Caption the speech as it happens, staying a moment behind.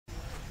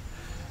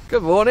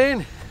Good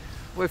morning.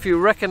 Well, if you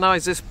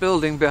recognise this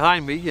building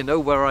behind me, you know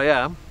where I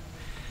am.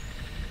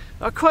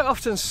 I quite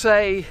often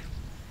say,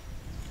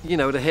 you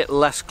know, to hit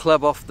less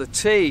club off the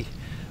tee,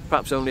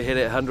 perhaps only hit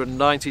it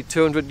 190,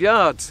 200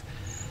 yards.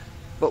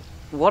 But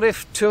what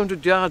if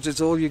 200 yards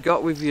is all you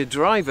got with your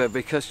driver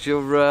because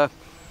you're a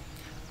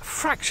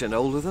fraction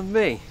older than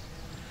me?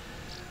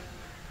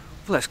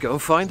 Let's go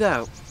and find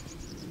out.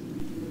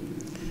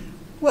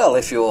 Well,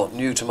 if you're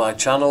new to my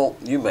channel,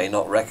 you may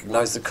not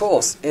recognise the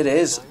course. It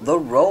is the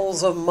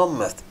Rolls of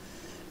Monmouth,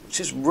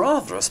 which is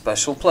rather a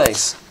special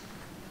place.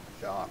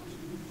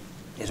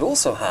 It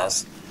also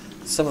has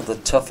some of the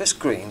toughest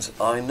greens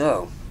I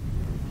know.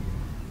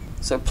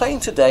 So playing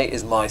today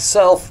is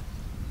myself,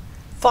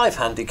 5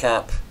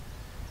 handicap,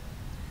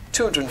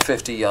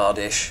 250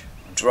 yard-ish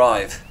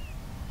drive.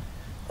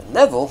 And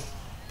Neville,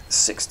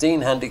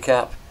 16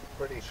 handicap,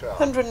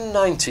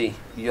 190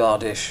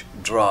 yard-ish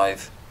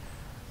drive.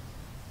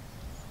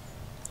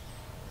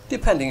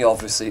 Depending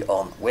obviously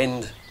on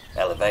wind,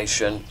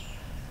 elevation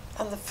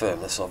and the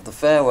firmness of the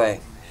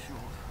fairway.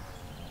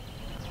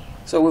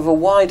 So with a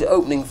wide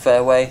opening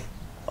fairway,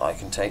 I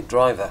can take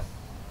driver.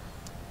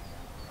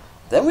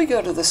 Then we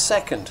go to the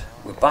second.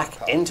 We're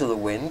back into the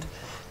wind,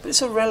 but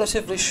it's a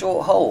relatively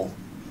short hole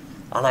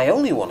and I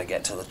only want to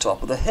get to the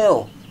top of the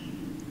hill.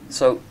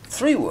 So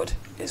 3-wood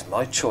is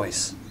my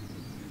choice,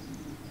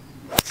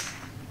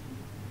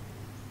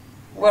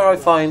 where I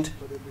find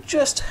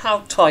just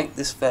how tight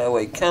this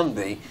fairway can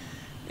be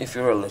if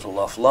you're a little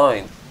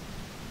offline.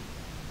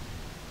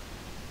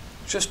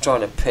 Just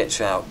trying to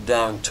pitch out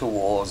down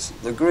towards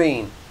the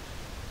green,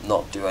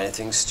 not do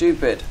anything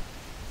stupid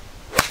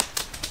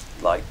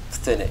like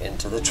thin it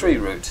into the tree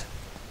root.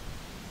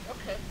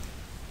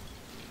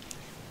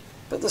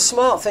 But the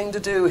smart thing to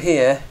do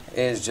here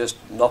is just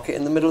knock it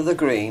in the middle of the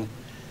green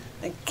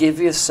and give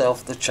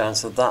yourself the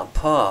chance of that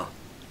par.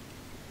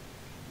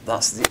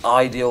 That's the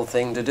ideal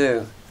thing to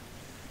do.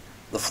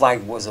 The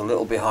flag was a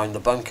little behind the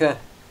bunker,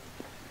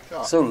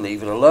 so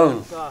leave it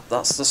alone.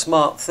 That's the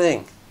smart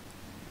thing.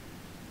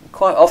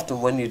 Quite often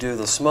when you do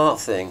the smart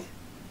thing,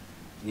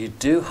 you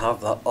do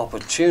have that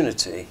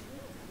opportunity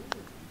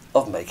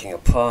of making a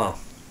par.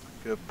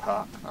 Good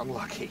putt,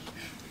 unlucky.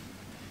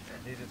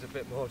 It needed a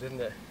bit more,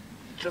 didn't it?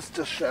 Just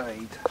a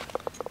shade.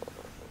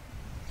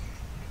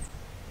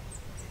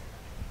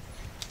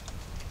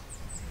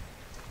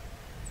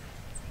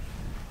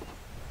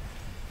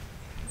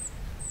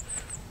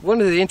 One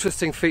of the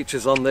interesting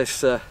features on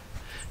this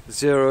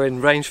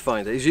zero-in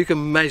rangefinder is you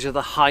can measure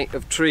the height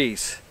of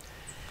trees.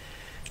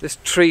 This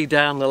tree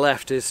down the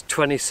left is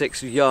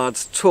 26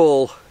 yards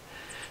tall,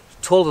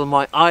 taller than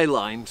my eye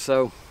line,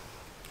 so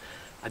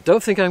I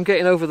don't think I'm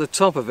getting over the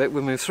top of it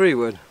with my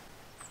 3-wood.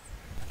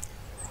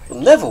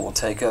 Well, Neville will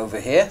take over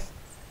here,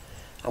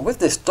 and with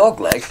this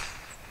dogleg,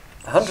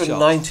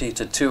 190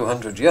 to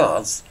 200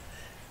 yards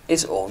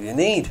is all you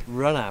need.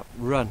 Run out,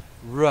 run,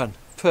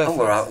 perfect. And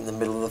we're out in the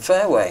middle of the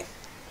fairway.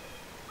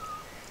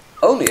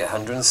 Only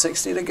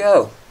 160 to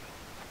go.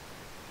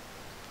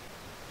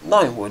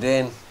 9-wood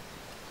in,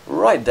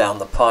 right down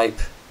the pipe,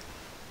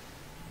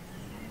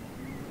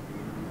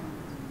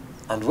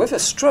 and with a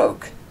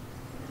stroke,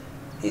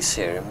 he's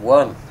here in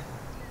 1.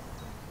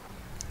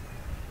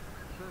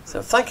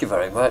 So thank you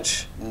very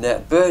much,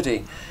 Net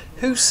Birdie,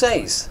 who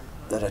says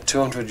that a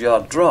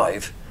 200-yard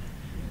drive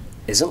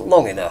isn't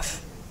long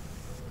enough.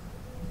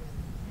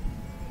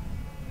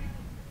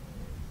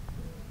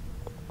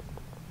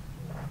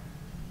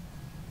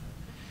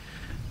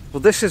 Well,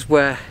 this is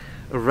where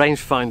a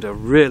rangefinder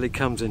really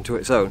comes into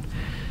its own.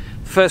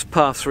 First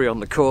par 3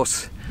 on the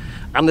course,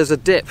 and there's a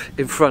dip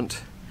in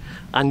front,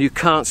 and you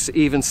can't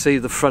even see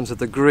the front of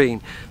the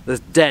green.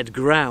 There's dead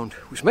ground,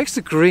 which makes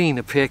the green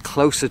appear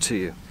closer to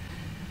you.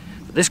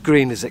 But this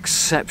green is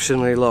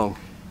exceptionally long,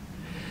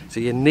 so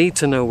you need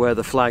to know where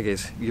the flag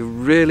is. You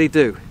really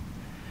do.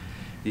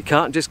 You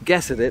can't just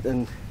guess at it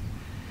and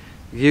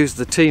use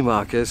the tee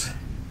markers.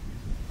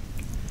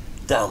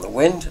 Down the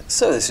wind,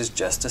 so this is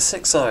just a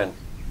 6-iron.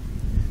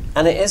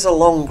 And it is a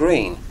long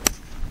green.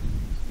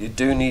 You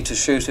do need to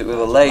shoot it with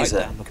a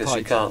laser because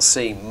you can't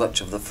see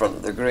much of the front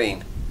of the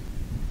green.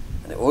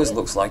 And it always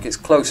looks like it's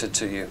closer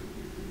to you.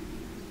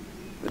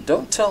 But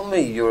don't tell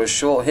me you're a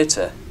short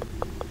hitter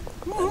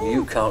and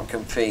you can't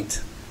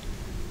compete.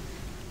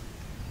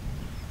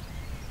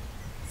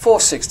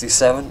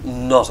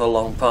 467, not a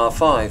long par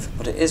 5,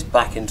 but it is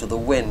back into the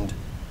wind.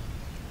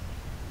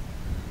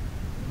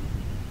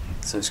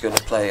 So it's going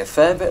to play a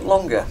fair bit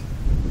longer,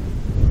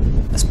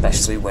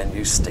 especially when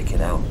you stick it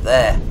out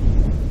there.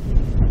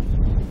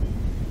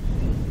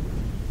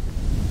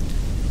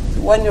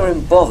 When you're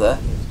in bother,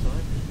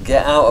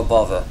 get out of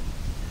bother.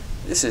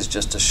 This is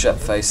just a shut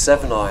face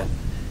 7-iron.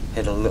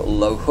 Hit a little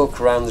low hook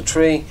around the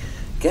tree,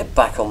 get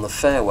back on the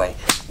fairway.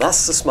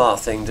 That's the smart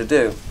thing to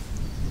do,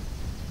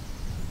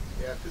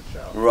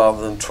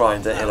 rather than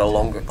trying to hit a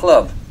longer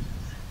club.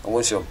 And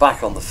once you're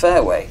back on the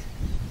fairway,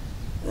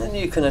 then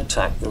you can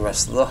attack the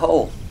rest of the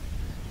hole.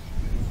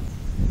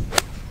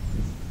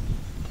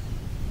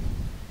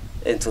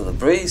 Into the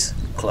breeze,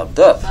 clubbed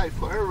up. Safe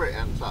wherever it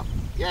ends up.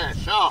 Yeah,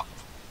 sharp.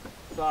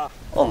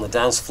 On the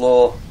dance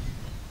floor,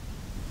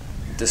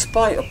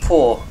 despite a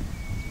poor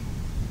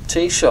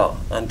tee shot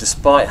and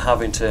despite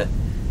having to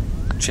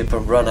chip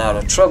and run out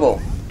of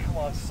trouble, Come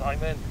on,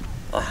 Simon.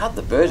 I had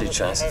the birdie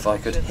chance if I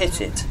could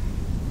hit it,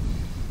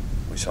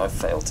 which I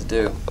failed to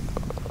do.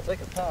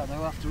 Take a par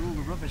though after all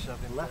the rubbish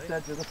I've been Left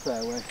edge of the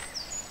fairway.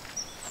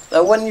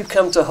 Now when you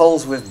come to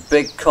holes with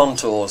big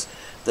contours,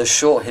 the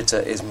short hitter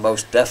is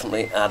most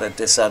definitely at a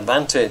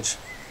disadvantage.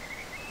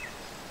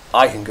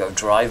 I can go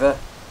driver,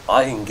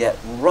 I can get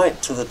right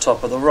to the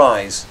top of the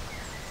rise.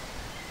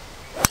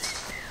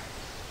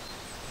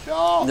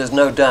 Sharp. There's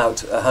no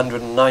doubt a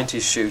 190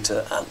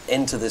 shooter and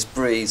into this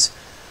breeze,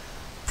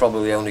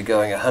 probably only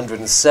going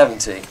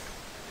 170,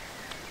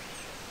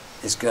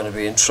 is going to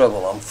be in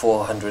trouble on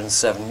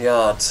 407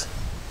 yards.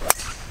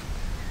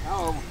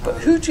 Oh,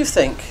 But who do you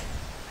think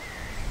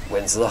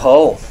wins the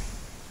hole?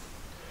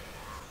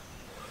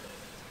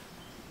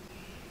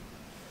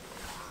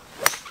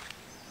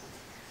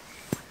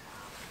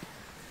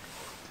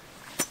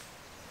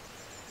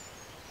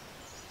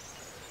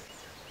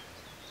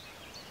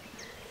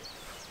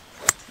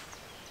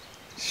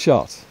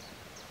 Shot.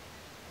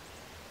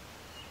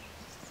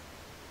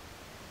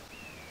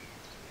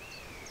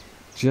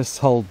 Just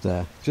hold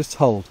there. Just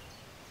hold.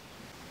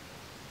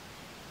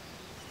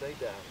 Stay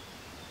down.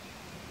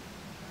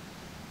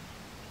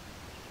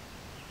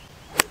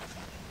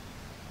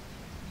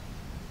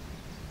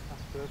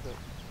 that's perfect.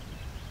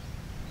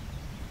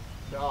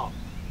 Sharp.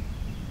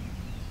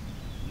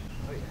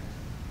 Oh yeah.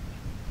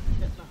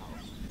 Get the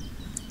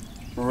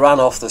house. Ran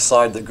off the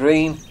side of the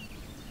green.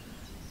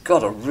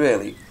 Got a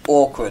really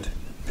awkward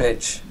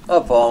pitch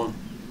up on.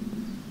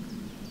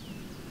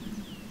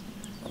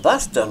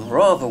 That's done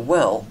rather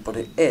well, but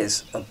it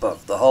is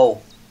above the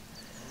hole.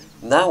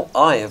 Now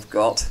I have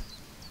got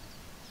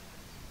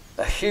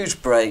a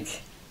huge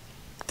break,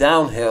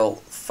 downhill,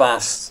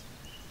 fast,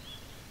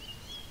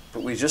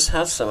 but we just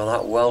had some of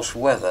that Welsh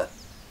weather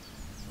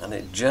and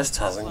it just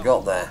hasn't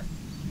got there.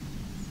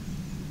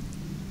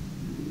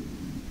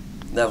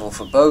 Neville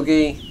for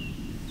bogey,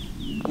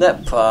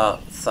 net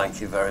par,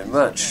 thank you very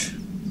much.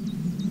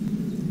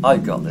 I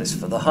got this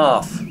for the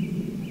half.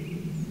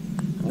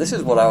 And this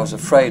is what I was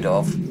afraid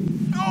of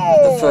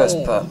at the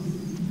first putt.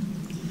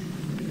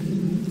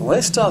 When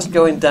it starts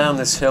going down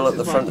this hill at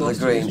the front of the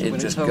green, it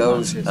just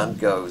goes and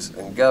goes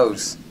and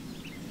goes.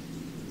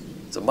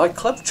 So my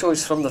club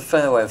choice from the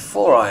fairway of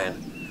 4-iron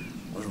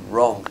was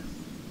wrong.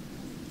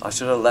 I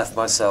should have left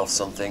myself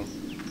something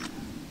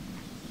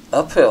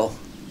uphill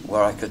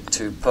where I could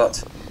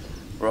 2-putt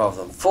rather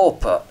than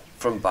 4-putt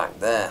from back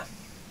there.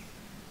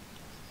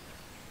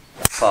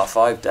 Par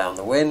 5 down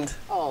the wind.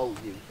 Oh,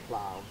 you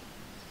clown.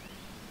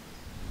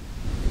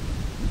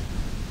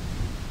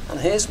 And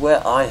here's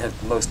where I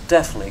have most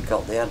definitely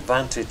got the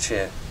advantage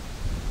here.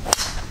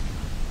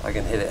 I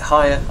can hit it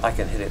higher, I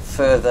can hit it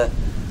further,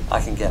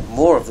 I can get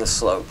more of the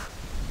slope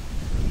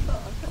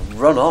and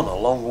run on a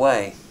long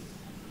way.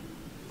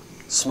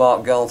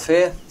 Smart golf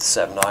here,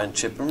 7-iron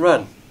chip and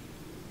run.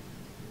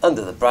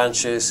 Under the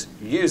branches,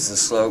 use the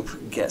slope,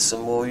 get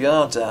some more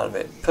yards out of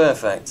it.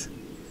 Perfect.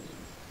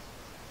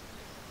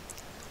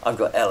 I've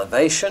got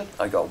elevation,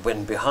 I've got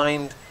wind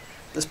behind.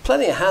 There's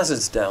plenty of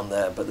hazards down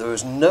there, but there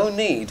is no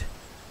need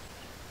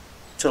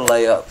to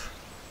lay up.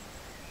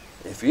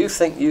 If you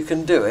think you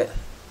can do it,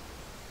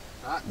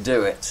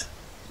 do it.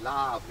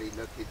 Lovely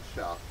looking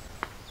shot.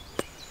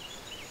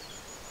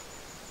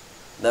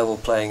 Neville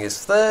playing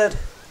his third,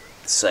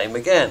 same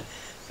again.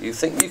 If you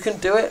think you can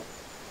do it,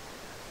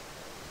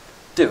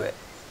 do it.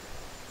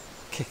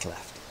 Kick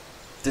left.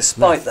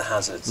 Despite Left. the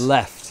hazards.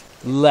 Left.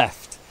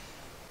 Left.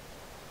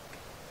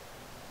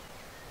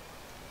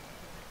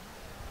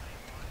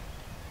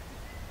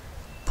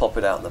 Pop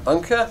it out in the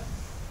bunker.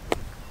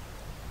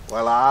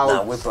 Well out.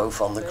 Now we're both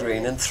on the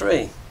green in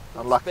 3.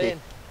 Unlucky.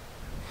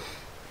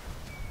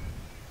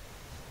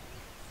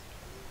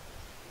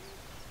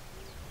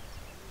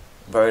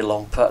 Very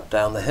long putt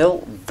down the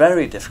hill,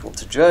 very difficult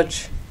to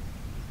judge.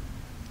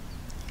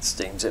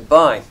 Steams it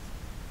by.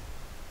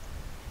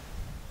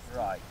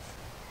 Right.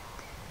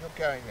 You're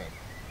going in.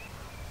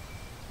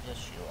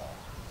 Yes, you are.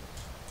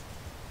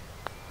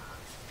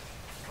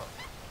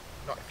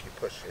 Not if you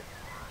push it.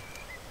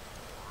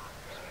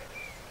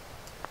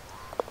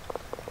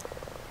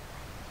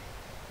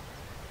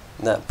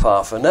 Net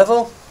par for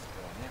Neville.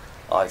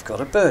 I've got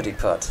a birdie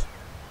putt.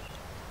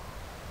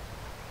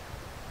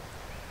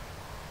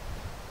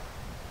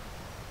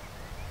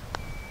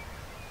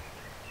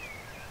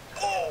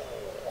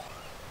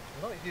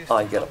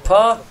 I get a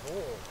par.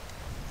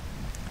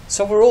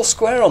 So we're all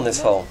square on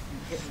this hole.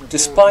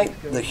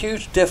 Despite the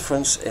huge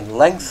difference in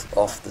length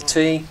off the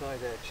tee,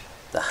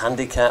 the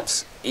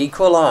handicaps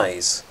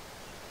equalise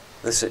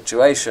the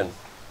situation.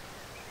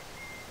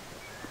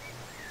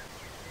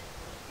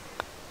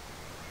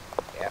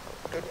 Yeah,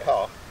 good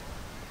par.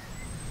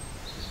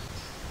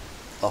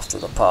 Off to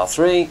the par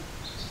 3.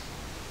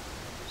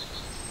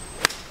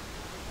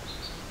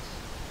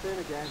 Thin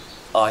again.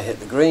 I hit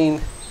the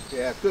green.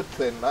 Yeah, good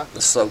thin, that.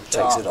 The slope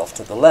takes it off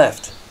to the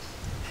left.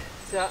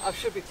 So I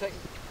should be taking...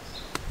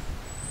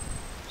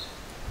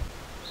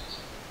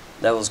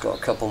 Neville's got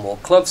a couple more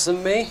clubs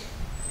than me.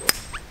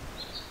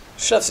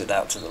 Shoves it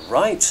out to the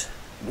right,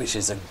 which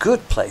is a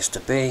good place to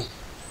be,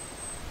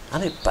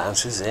 and it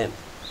bounces in.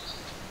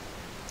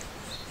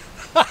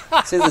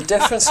 See the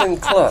difference in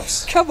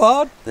clubs? Come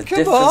on! The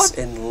difference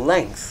in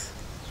length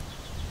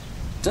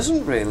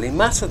doesn't really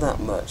matter that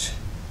much.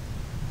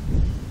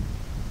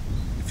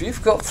 If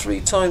you've got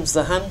 3 times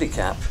the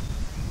handicap,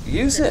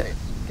 use it.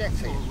 Get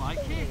it. Like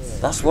it.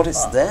 That's what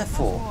it's there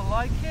for. I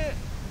like it.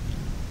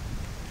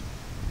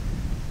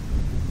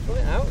 Pull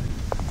it out.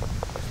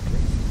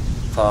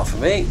 Par for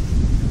me.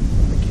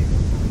 Thank you.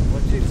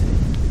 What do you think?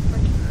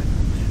 Thank you very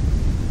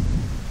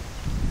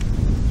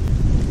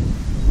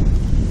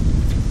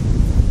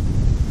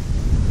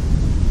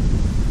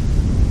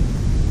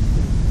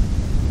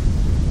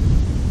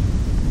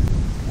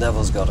much.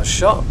 Neville's got a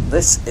shot.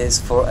 This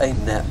is for a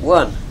net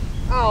 1.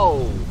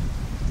 Oh!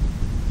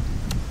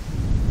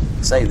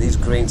 Say these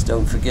greens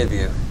don't forgive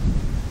you.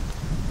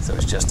 So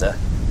it's just a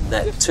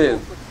net 2.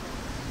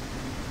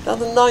 Now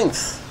the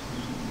 9th.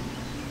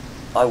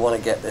 I want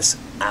to get this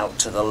out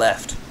to the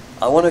left.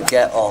 I want to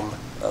get on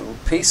a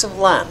piece of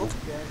land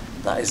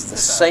that is the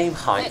same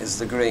height as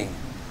the green.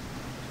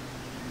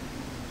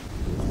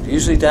 I'm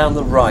usually down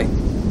the right,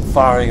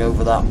 firing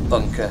over that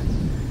bunker.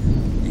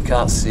 You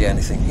can't see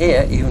anything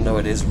here, even though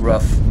it is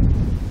rough.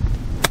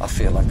 I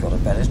feel I've got a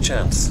better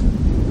chance.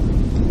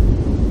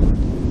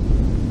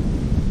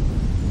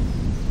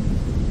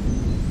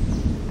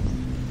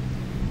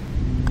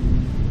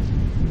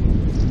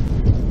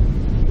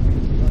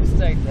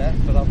 There,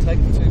 but I'll take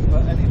the 2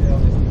 putt any day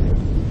on it.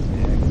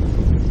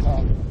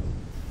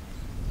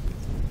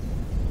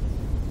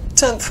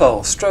 10th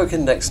hole, stroke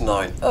index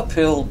 9,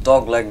 uphill,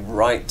 dogleg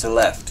right to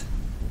left.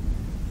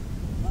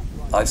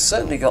 I've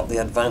certainly got the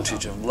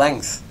advantage of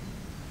length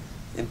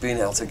in being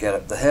able to get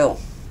up the hill.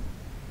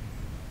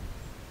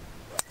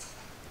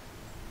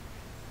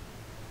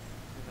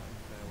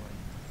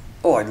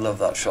 Oh, I love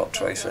that shot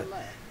tracer.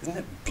 Isn't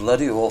it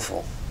bloody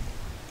awful?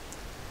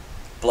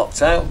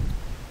 Blocked out.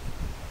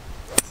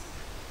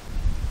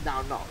 No,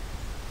 I'm not.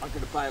 I'm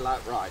going to bail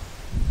out right.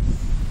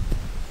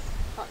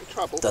 Not in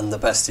trouble. Done the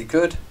best he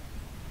could.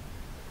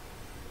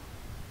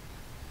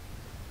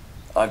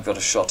 I've got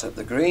a shot at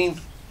the green.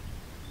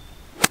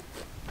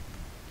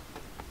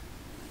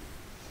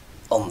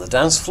 On the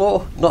dance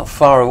floor, not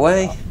far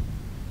away.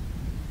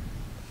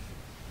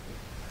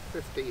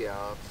 50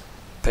 yards.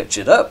 Pitch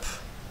it up.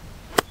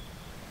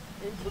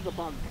 Into the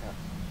bunker.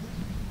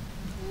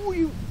 Oh,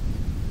 you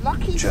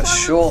lucky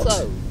Just so-and-so.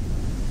 short.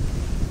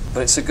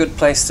 But it's a good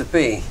place to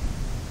be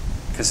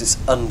because it's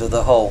under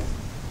the hole.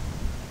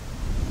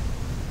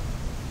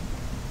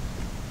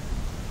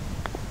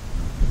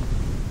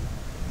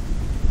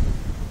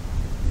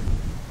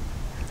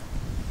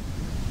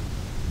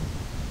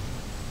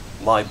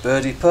 My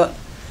birdie putt,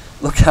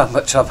 look how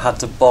much I've had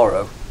to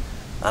borrow,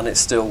 and it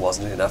still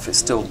wasn't enough. It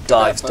still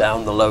dived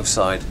down the low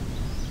side.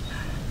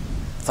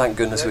 Thank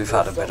goodness we've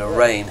had a bit of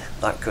rain.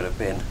 That could have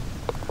been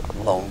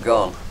long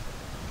gone.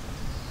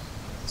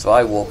 So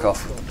I walk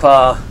off with the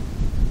par.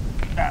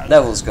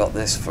 Neville's got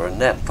this for a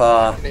net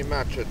par. I can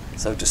imagine.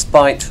 So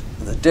despite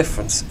the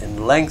difference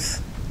in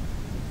length,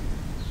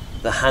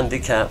 the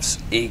handicaps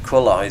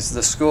equalise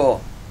the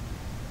score.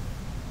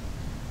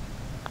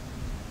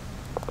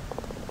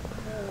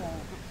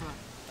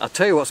 I'll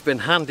tell you what's been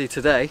handy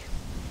today.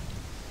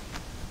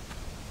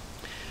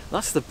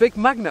 That's the big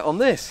magnet on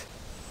this.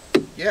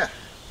 Yeah.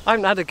 I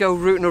haven't had to go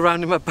rooting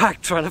around in my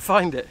bag trying to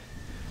find it.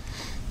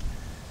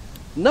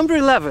 Number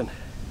 11.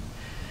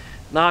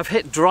 Now I've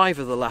hit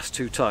driver the last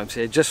 2 times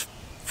here just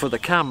for the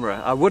camera.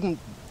 I wouldn't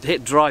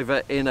hit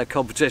driver in a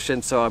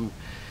competition, so I'm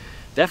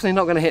definitely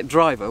not going to hit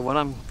driver when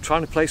I'm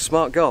trying to play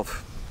smart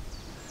golf.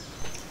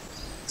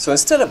 So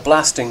instead of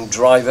blasting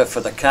driver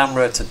for the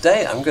camera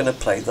today, I'm going to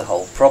play the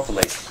hole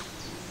properly.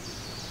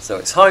 So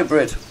it's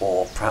hybrid,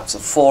 or perhaps a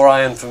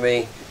 4-iron for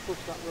me,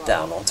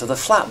 down onto the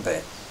flat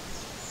bit.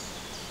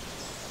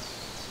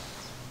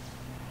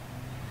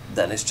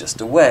 Then it's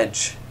just a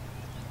wedge.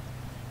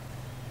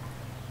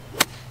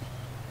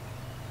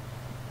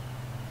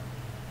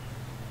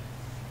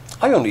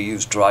 I only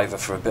used driver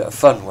for a bit of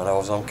fun when I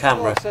was on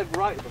camera,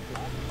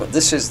 but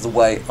this is the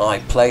way I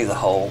play the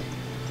hole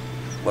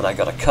when I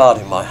got a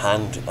card in my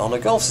hand on a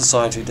golf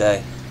society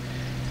day.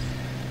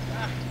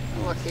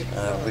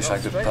 I wish I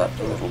could putt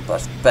a little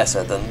bit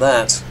better than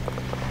that.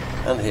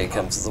 And here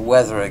comes the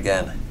weather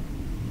again.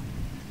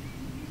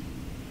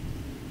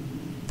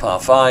 Par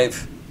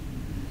 5,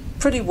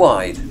 pretty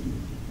wide.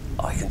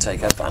 I can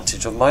take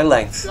advantage of my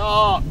length.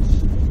 Shot!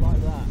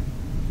 Like that.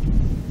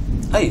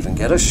 I even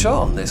get a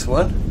shot on this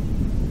one.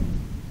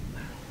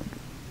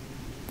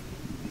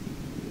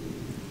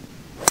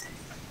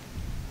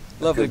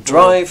 Lovely Good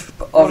drive,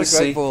 but What a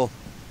obviously great ball.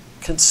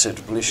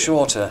 considerably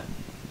shorter.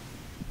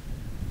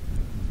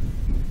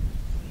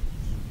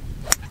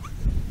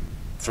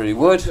 3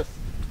 wood, Just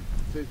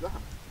do that.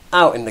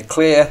 out in the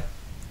clear,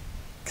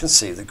 can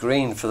see the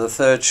green for the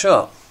 3rd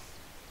shot.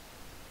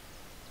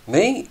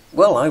 Me?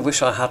 Well, I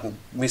wish I hadn't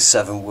my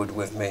 7 wood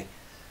with me.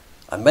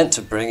 I meant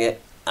to bring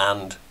it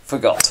and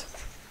forgot.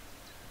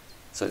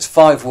 So it's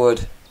 5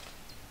 wood,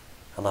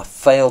 and I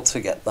failed to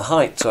get the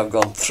height, so I've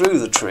gone through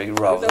the tree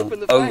rather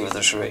than over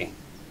the tree.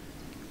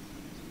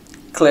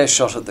 Clear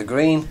shot at the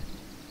green.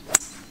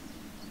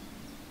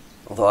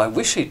 Although I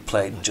wish he'd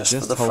played just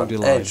for the front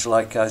edge,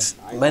 like I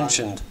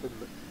mentioned.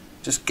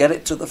 Just get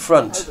it to the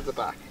front, Over the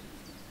back.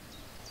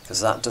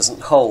 because that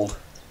doesn't hold.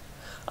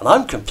 And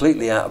I'm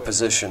completely out of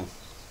position.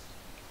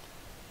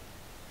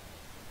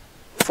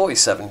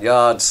 47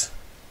 yards.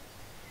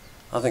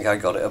 I think I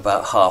got it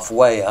about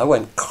halfway. I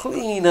went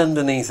clean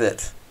underneath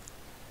it.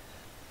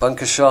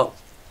 Bunker shot.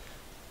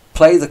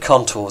 Play the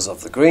contours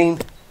of the green.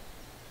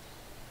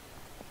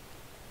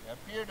 Yeah,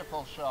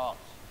 beautiful shot.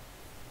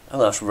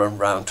 And that's run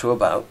round to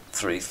about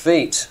 3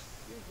 feet.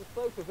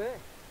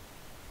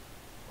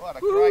 What a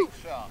great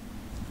shot.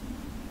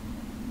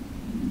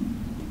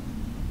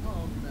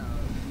 Oh no.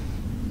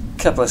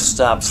 Couple of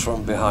stabs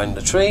from behind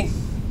the tree.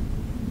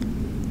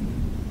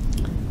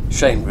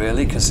 Shame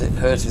really, because it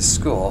hurt his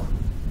score.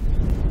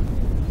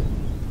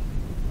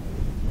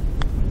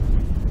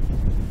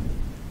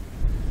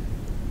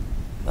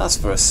 That's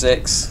for a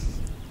 6.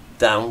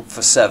 Down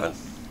for 7.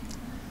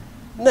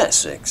 Net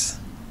 6.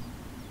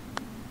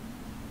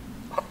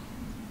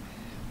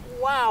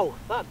 Wow,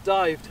 that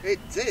dived. It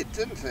did,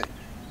 didn't it?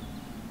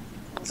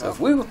 So if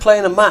we were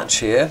playing a match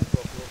here,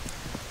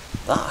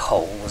 that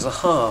hole was a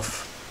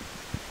half.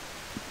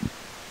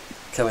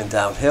 Coming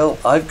downhill,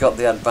 I've got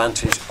the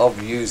advantage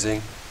of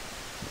using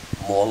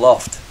more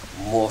loft,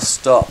 more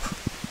stop.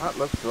 That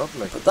looks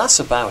lovely. But that's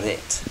about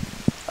it.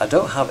 I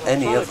don't have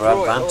any other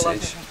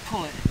advantage.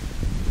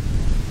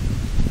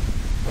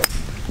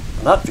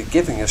 And I'd be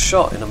giving a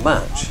shot in a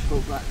match.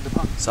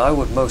 So I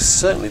would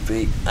most certainly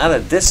be at a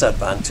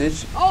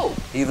disadvantage,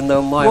 even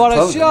though my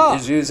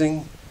opponent is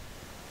using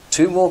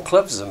 2 more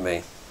clubs than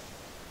me.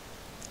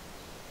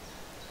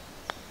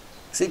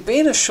 See,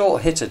 being a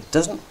short hitter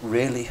doesn't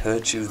really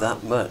hurt you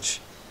that much.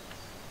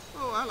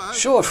 Oh, hello.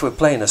 Sure, if we're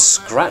playing a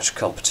scratch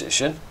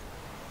competition,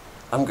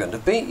 I'm going to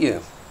beat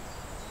you.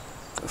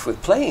 If we're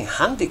playing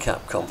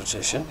handicap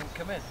competition,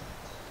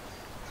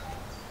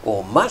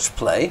 or match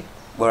play,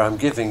 where I'm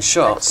giving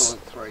shots,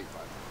 Excellent 3, mate.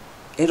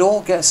 it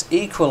all gets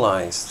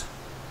equalised.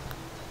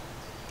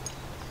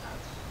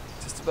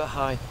 Just a bit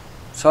high.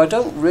 So I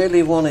don't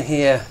really want to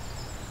hear,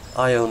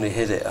 I only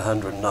hit it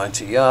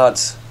 190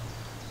 yards.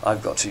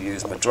 I've got to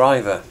use my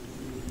driver.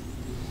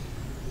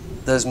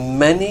 There's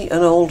many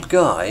an old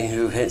guy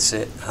who hits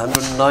it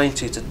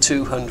 190 to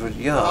 200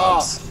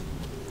 yards.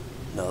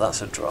 No,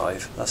 that's a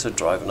drive. That's a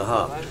drive and a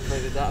half.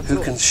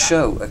 Who can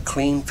show a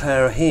clean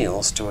pair of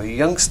heels to a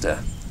youngster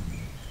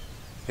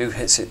who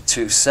hits it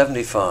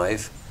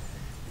 275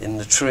 in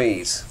the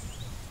trees.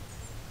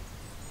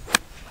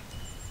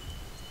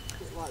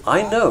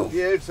 I know,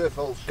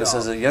 Beautiful shot. because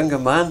as a younger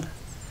man,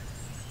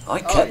 I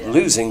kept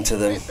losing to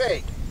them.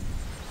 Big.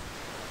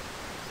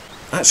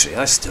 Actually,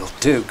 I still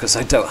do, because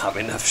I don't have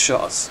enough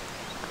shots.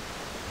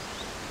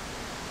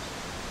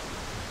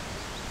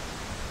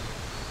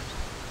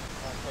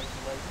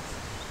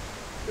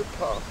 Good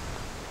pass.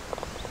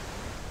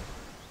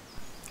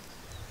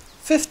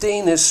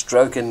 15 is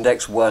stroke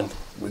index 1.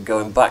 We're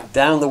going back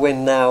down the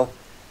wind now,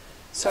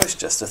 so it's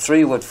just a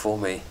 3 wood for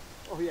me.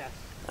 Oh yes.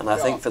 And I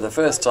think for the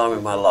first time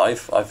in my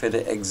life, I've hit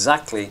it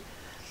exactly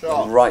in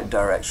the right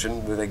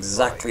direction with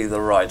exactly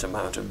the right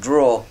amount of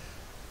draw.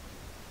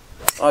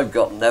 I've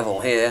got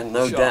Neville here,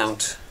 no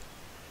doubt,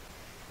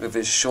 with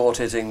his short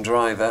hitting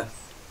driver.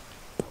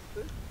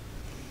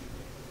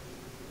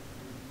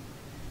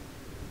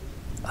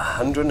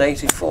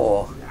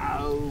 184.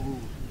 No.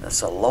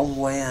 That's a long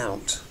way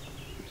out.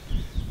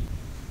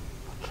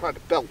 I tried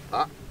to belt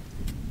that.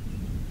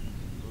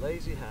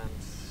 Lazy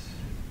hands.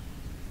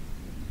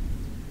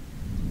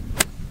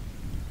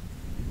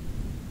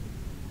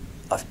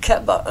 I've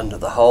kept that under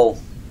the hole.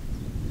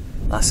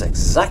 That's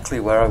exactly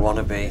where I want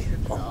to be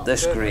on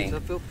this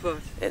green.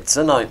 It's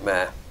a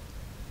nightmare.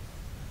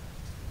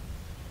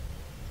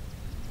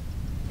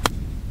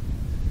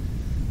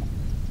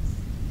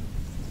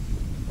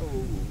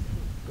 Oh,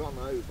 gone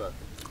over.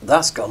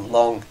 That's gone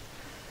long.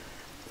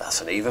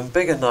 That's an even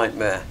bigger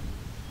nightmare.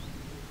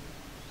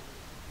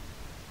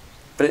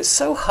 But it's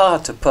so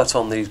hard to putt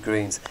on these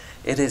greens.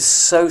 It is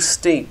so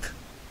steep.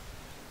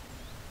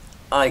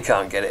 I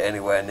can't get it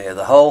anywhere near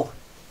the hole.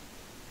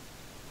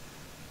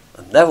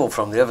 And Neville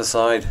from the other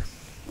side,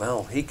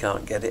 well, he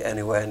can't get it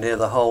anywhere near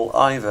the hole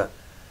either.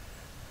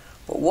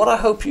 But what I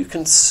hope you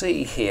can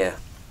see here,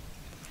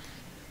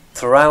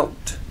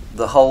 throughout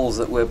the holes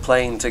that we're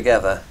playing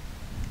together,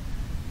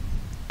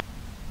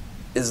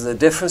 is the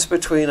difference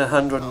between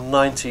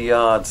 190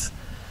 yards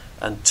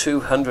and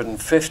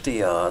 250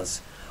 yards,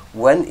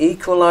 when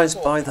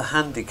equalised by the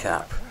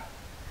handicap,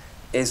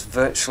 is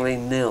virtually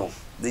nil.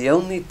 The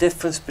only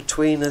difference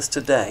between us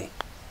today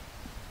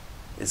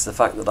is the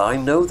fact that I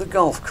know the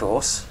golf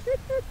course,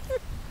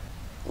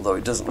 although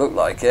it doesn't look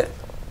like it,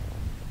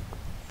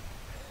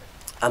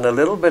 and a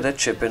little bit of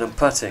chipping and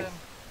putting.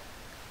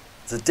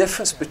 The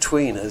difference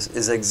between us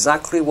is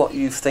exactly what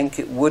you think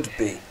it would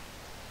be.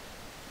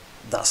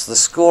 That's the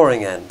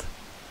scoring end,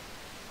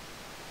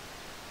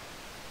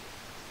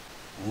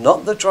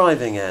 not the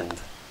driving end.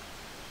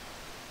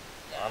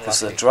 Because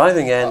the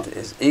driving end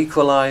is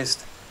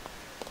equalised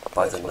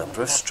by the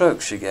number of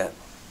strokes you get.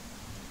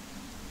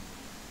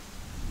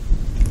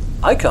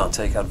 I can't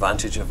take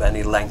advantage of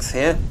any length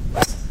here.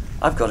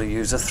 I've got to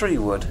use a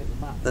 3-wood.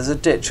 There's a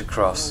ditch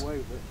across.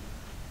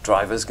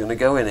 Driver's going to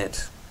go in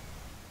it.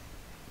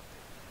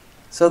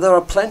 So there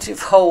are plenty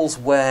of holes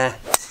where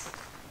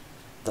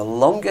the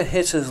longer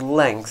hitter's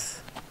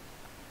length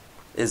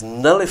is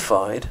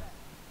nullified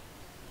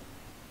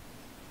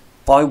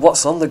by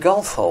what's on the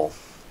golf hole.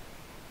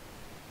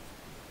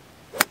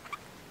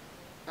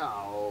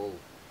 Oh.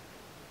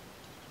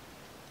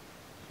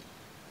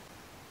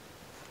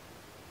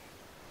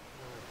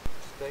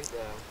 Stay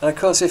down. And of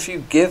course, if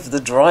you give the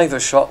driver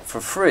shot for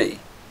free,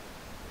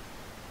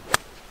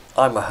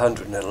 I'm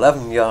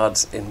 111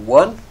 yards in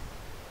one,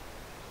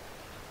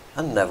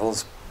 and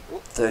Neville's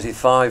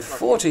 35,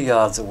 40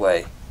 yards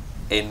away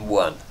in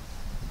one.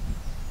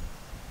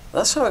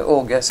 That's how it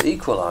all gets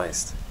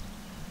equalised.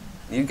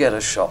 You get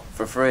a shot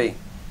for free.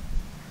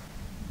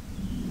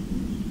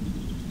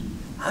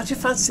 How do you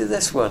fancy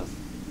this one?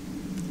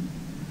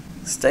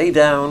 Stay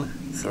down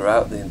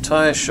throughout the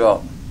entire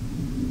shot.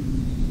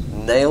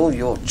 Nail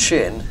your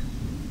chin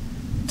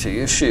to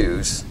your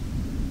shoes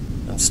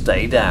and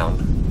stay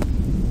down.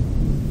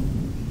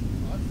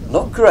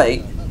 Not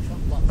great,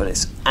 but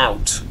it's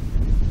out.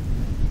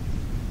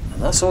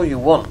 And that's all you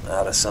want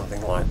out of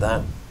something like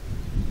that.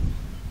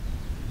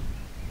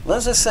 And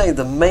as I say,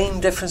 the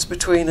main difference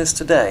between us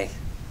today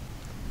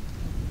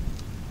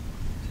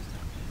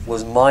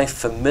was my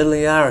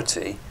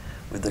familiarity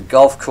with the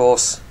golf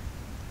course,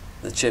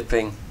 the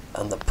chipping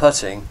and the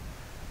putting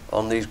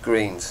on these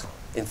greens.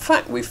 In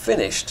fact, we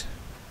finished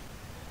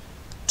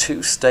 2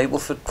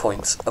 Stableford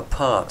points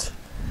apart.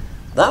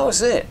 That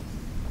was it.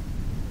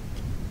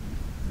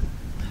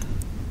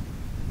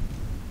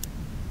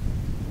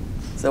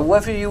 So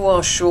whether you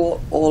are short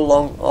or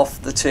long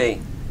off the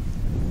tee,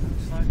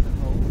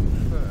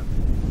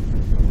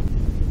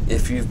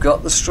 if you've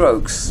got the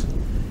strokes,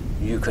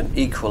 you can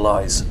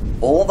equalise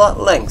all that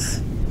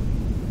length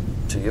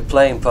to your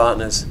playing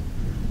partners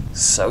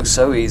so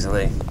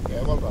easily.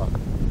 Yeah, well done.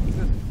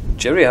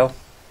 Cheerio.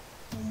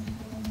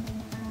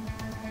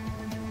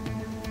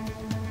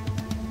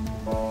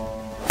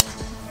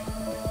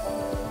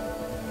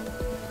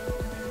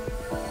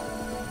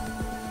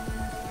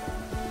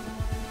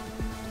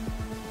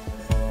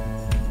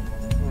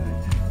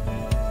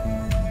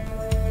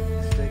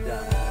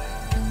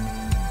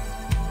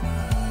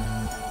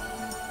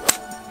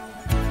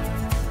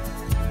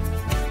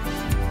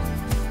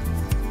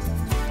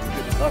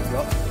 I've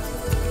got.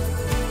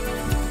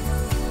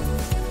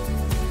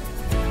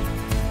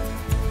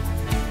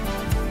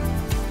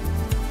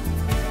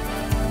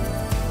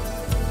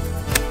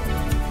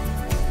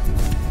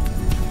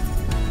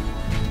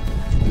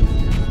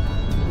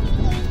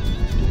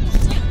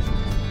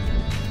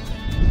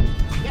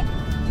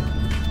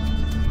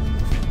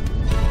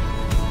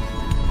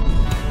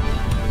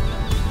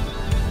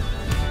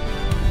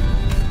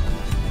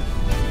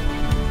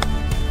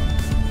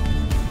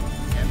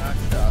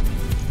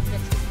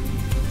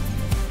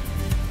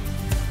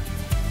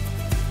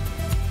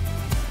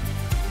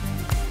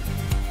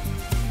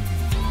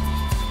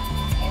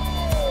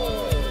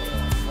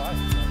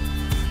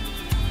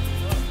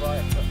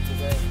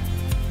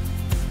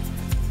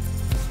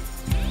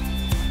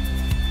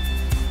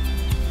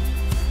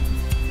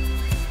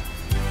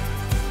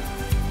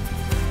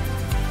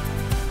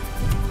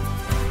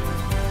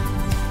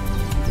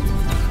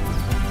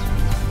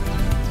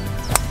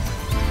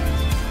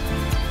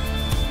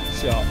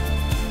 Shot.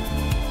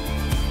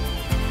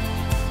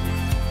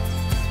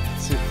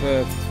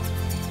 Superb.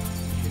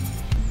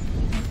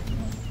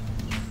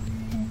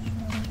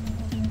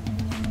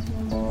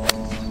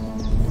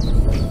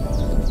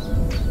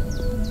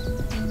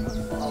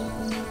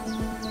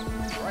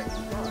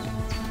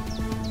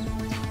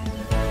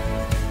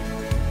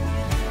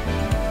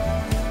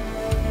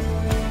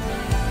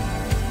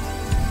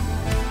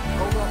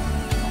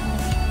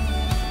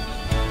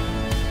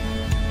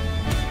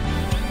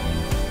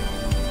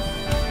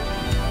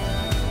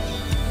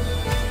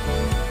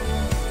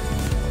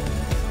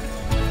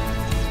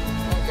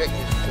 Get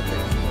used to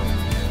this.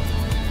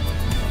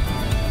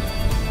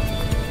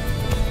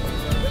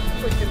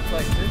 We can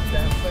place this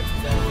down,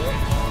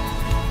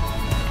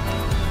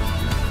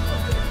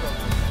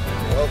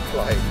 Well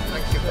played.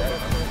 Thank you very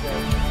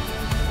much.